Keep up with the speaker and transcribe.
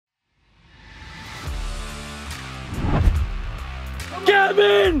Get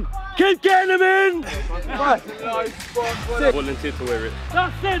him in! Keep getting him in! Right. Volunteer to wear it.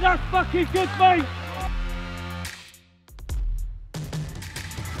 That's it, that's fucking good, mate!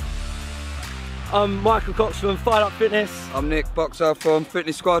 I'm Michael Cox from Fired Up Fitness. I'm Nick, boxer from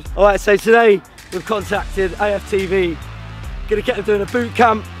Fitness Squad. Alright, so today we've contacted AFTV. Gonna get them doing a boot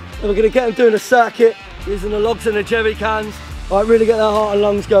camp, and we're gonna get them doing a circuit using the logs and the jerry cans. Alright, really get their heart and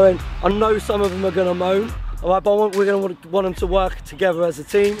lungs going. I know some of them are gonna moan. Alright, but we're gonna want them to work together as a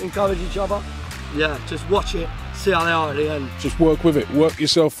team, encourage each other. Yeah, just watch it, see how they are at the end. Just work with it, work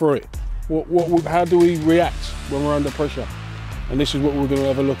yourself through it. How do we react when we're under pressure? And this is what we're gonna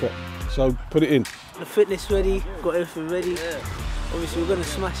have a look at. So put it in. The fitness ready, got everything ready. Yeah. Obviously we're going to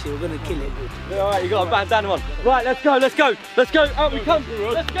smash it, we're going to kill it. Yeah, alright, you got a bandana on. Right, let's go, let's go, let's go, out we come,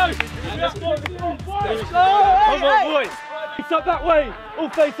 let's go. Let's go. Come on, boys. Face up that way, all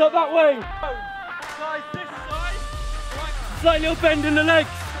face up that way. Guys, this side. Slight little bend in the legs.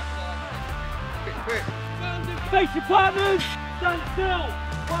 Quick. Face your partners, stand still.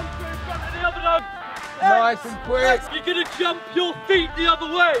 One foot in front of the other leg. Nice and quick. You're going to jump your feet the other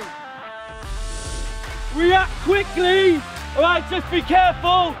way. React quickly. Alright, just be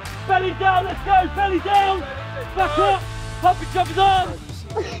careful. Belly down, let's go, belly down. Back up, pump each other's arms.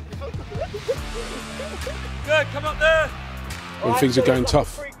 Good, come up there. When things are going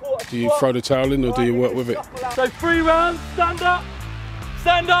tough, do you throw the towel in or do you work with it? So 3 rounds, stand up,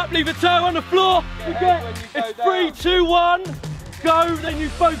 leave a toe on the floor. It's 3, 2, 1, go, then you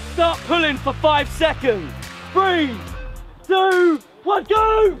both start pulling for 5 seconds. 3, 2, 1,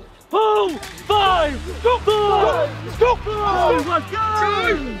 go! Pull! 5! Stop! 4! Stop! 5! Let's go!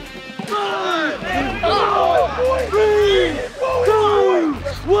 5! 3! 2!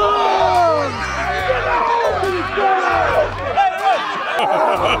 1!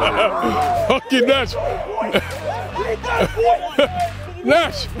 Fucking Nash!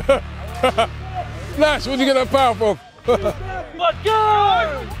 Nash! Nash, what did you get that power from? Let's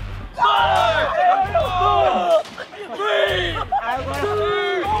go! 5! 4! 3! 2!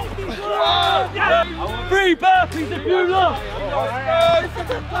 3 burpees if you lost!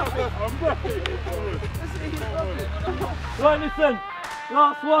 Right, listen.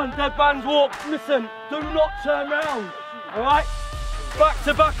 Last one, dead man's walk. Listen, do not turn round. Alright? Back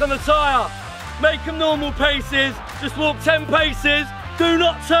to back on the tyre. Make them normal paces. Just walk 10 paces. Do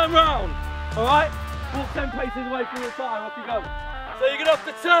not turn round. Alright? Walk 10 paces away from your tyre. Off you go. So you're going to have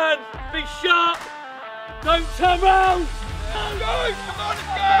to turn. Be sharp. Don't turn round. Go! Come on,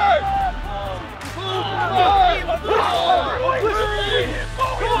 let's go!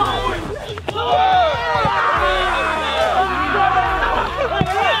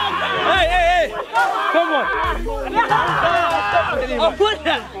 Hey! Come on! I want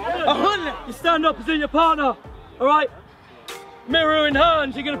that! You stand opposite your partner, alright? Mirror in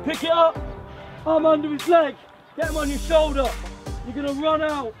hands, you're going to pick it up, arm under his leg, get him on your shoulder. You're going to run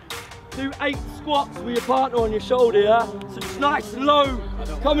out. Do 8 squats with your partner on your shoulder, yeah? So it's nice and low,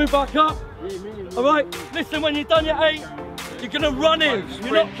 coming back up. Alright, listen, when you've done your 8, you're gonna run in,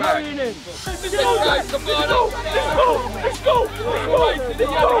 you're not carrying in. Let's go! Let's go! Let's go!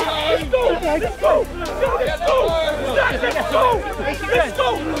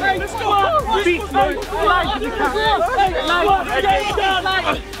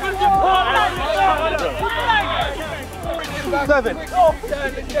 Seven. 8.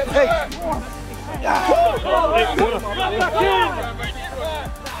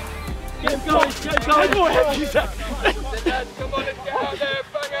 Get going, get going. Come on, let's get out there,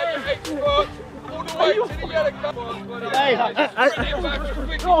 bang out your 8 squats. All the way to the yellow cup. Hey, back as quick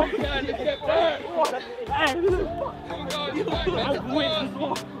as you can, let's get back.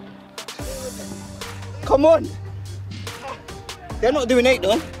 Come on! They're not doing 8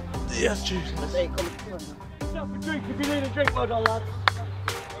 though. Yes, Juice. Yourself a drink if you need a drink, well done, lads.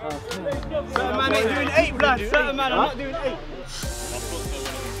 Certain man ain't doing 8, blood. Certain man are not doing 8.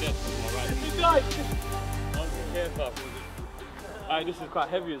 Guys, this is quite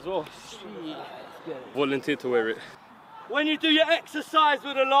heavy as well. Volunteer to wear it. When you do your exercise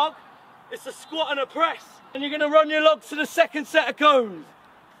with a log, it's a squat and a press. And you're going to run your logs to the second set of cones.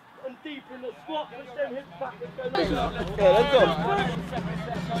 And deep in the squat, push them hips back and go like that. Yeah, let's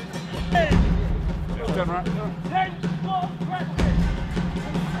go. 10 squat presses.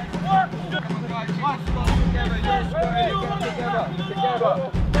 Work. Together.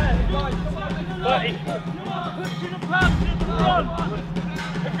 30. Pushing the pound to the front.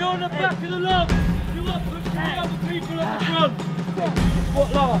 If you're on the back of the log, you are pushing the other people at the front. What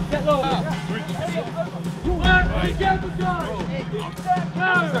lower? Get lower. Work together, guys.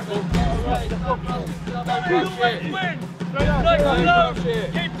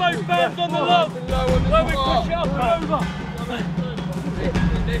 Keep both bands on the log. Where we push it up and over.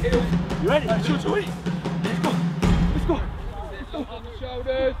 You ready? Let's go. Let's go. On the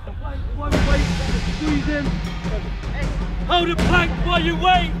shoulders. One weight, squeeze in. Hold a plank while you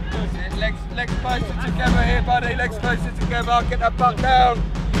wait. Legs closer together here, buddy. Legs closer together. Get that butt down.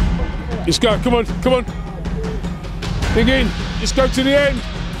 Let's go. Come on. Dig in. Let's go to the end.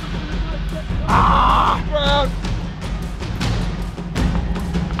 Ground.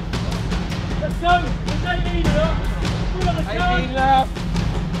 Let's go. There's 18 left. We're on the 18 left.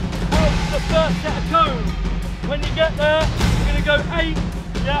 Hold the first set of cones. When you get there, you're going to go 8.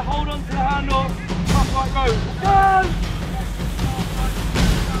 Yeah, hold on to the handle. Up like road. Go!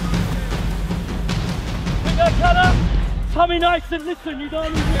 Pick that cutter. Tummy nice and listen, you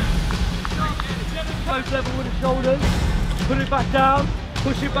don't lose it. Both level with the shoulders. Put it back down.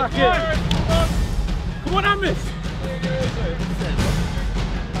 Push it back in. Come on, Amos.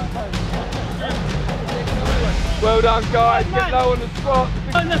 Well done, guys. Get low on the spot.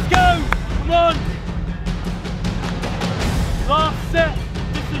 Let's go. Come on. Last set.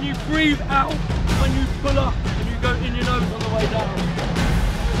 Listen, you breathe out when you pull up and you go in your nose on the way down.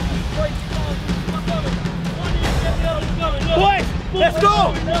 Boys, let's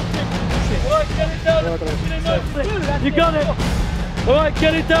go! You got it. All right,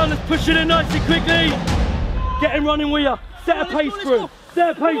 get it down. Let's push it in nicely, quickly. Get him running with you. Set a pace for him. Set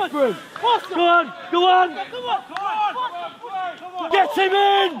a pace for him. Go on, go on. Get him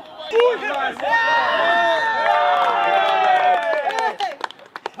in.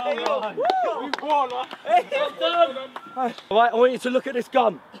 Alright, I want you to look at this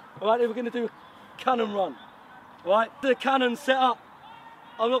gun. Alright, we're going to do a cannon run. Alright, the cannon set up.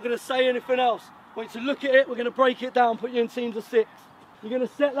 I'm not going to say anything else. I want you to look at it, we're going to break it down, put you in teams of 6. You're going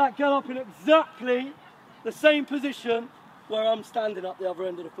to set that gun up in exactly the same position where I'm standing up the other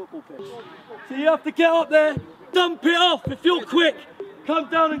end of the football pitch. So you have to get up there, dump it off. If you're quick, come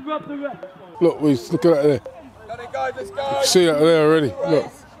down and grab the rest. Look, look at that there. Got it, guys. Let's go. See that there already.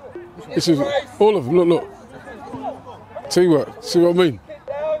 Look. This is all of them. Look. Teamwork. See what I mean?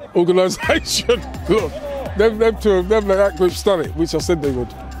 Organisation. Look. Them two, that group's done it, which I said they would.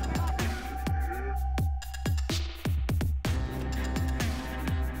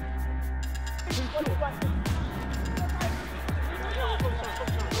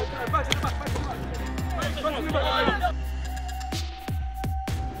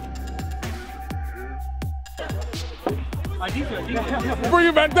 Bring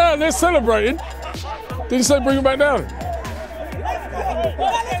it back down, they're celebrating. Did you say bring it back down?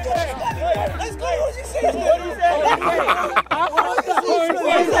 Let's go, what you say?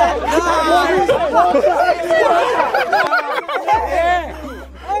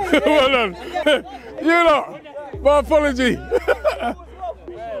 Well done. You lot, my apology.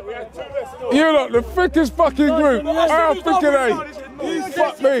 You lot, the thickest fucking group. How thick are they?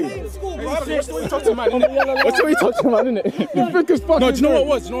 Fuck me. That's what you talking about, innit? The thickest fucking No, do you know group. what it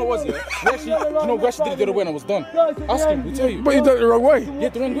was? Do you know what it was? Yeah? We actually did it the other way and I was done. Ask him, he'll tell you. But you done it the wrong way. Yeah,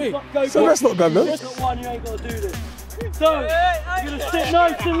 the wrong way. So that's not done, though. There's not one, you ain't got to do this. So, you're going to sit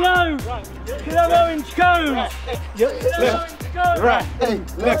nice and low. Get them orange cones. Left, right,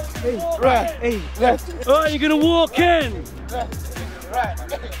 left, right, left. Alright, you're going to walk in.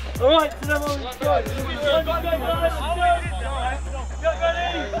 Alright, to them orange cones. Get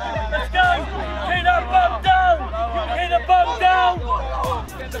ready. Let's go. Keep that bum down. Keep the bum down.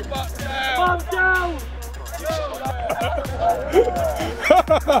 Get the butt down. Bum down.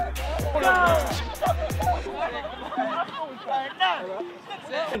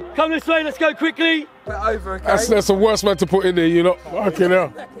 Come this way, let's go quickly. Over, okay? That's the worst man to put in there, you know. Fucking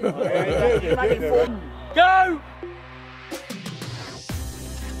hell. Go.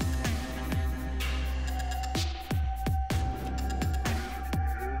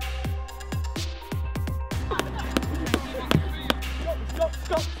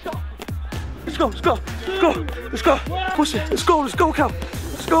 Let's go, push it, let's go, Cal,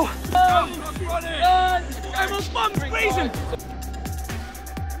 let's go. Everyone's bum's freezing.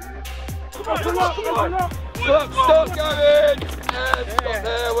 Come on. Stop going. Yeah, stop there.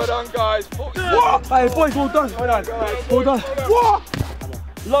 Well done, guys. Hey, boys, well done. Well done.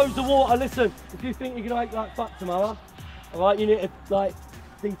 Loads of water, listen, if you think you're going to make like fuck tomorrow, alright, you need to like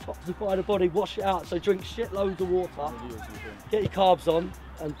detoxify the body, wash it out, so drink shit loads of water, get your carbs on,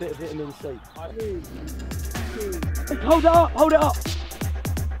 and a bit of vitamin C. Hold it up.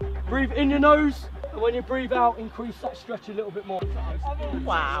 Breathe in your nose, And when you breathe out, increase that stretch a little bit more.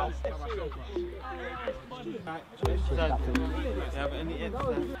 Wow.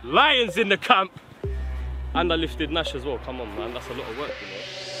 Lions in the camp! And I lifted Nash as well, come on man, that's a lot of work, you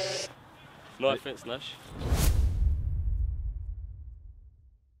know. No offense, Nash.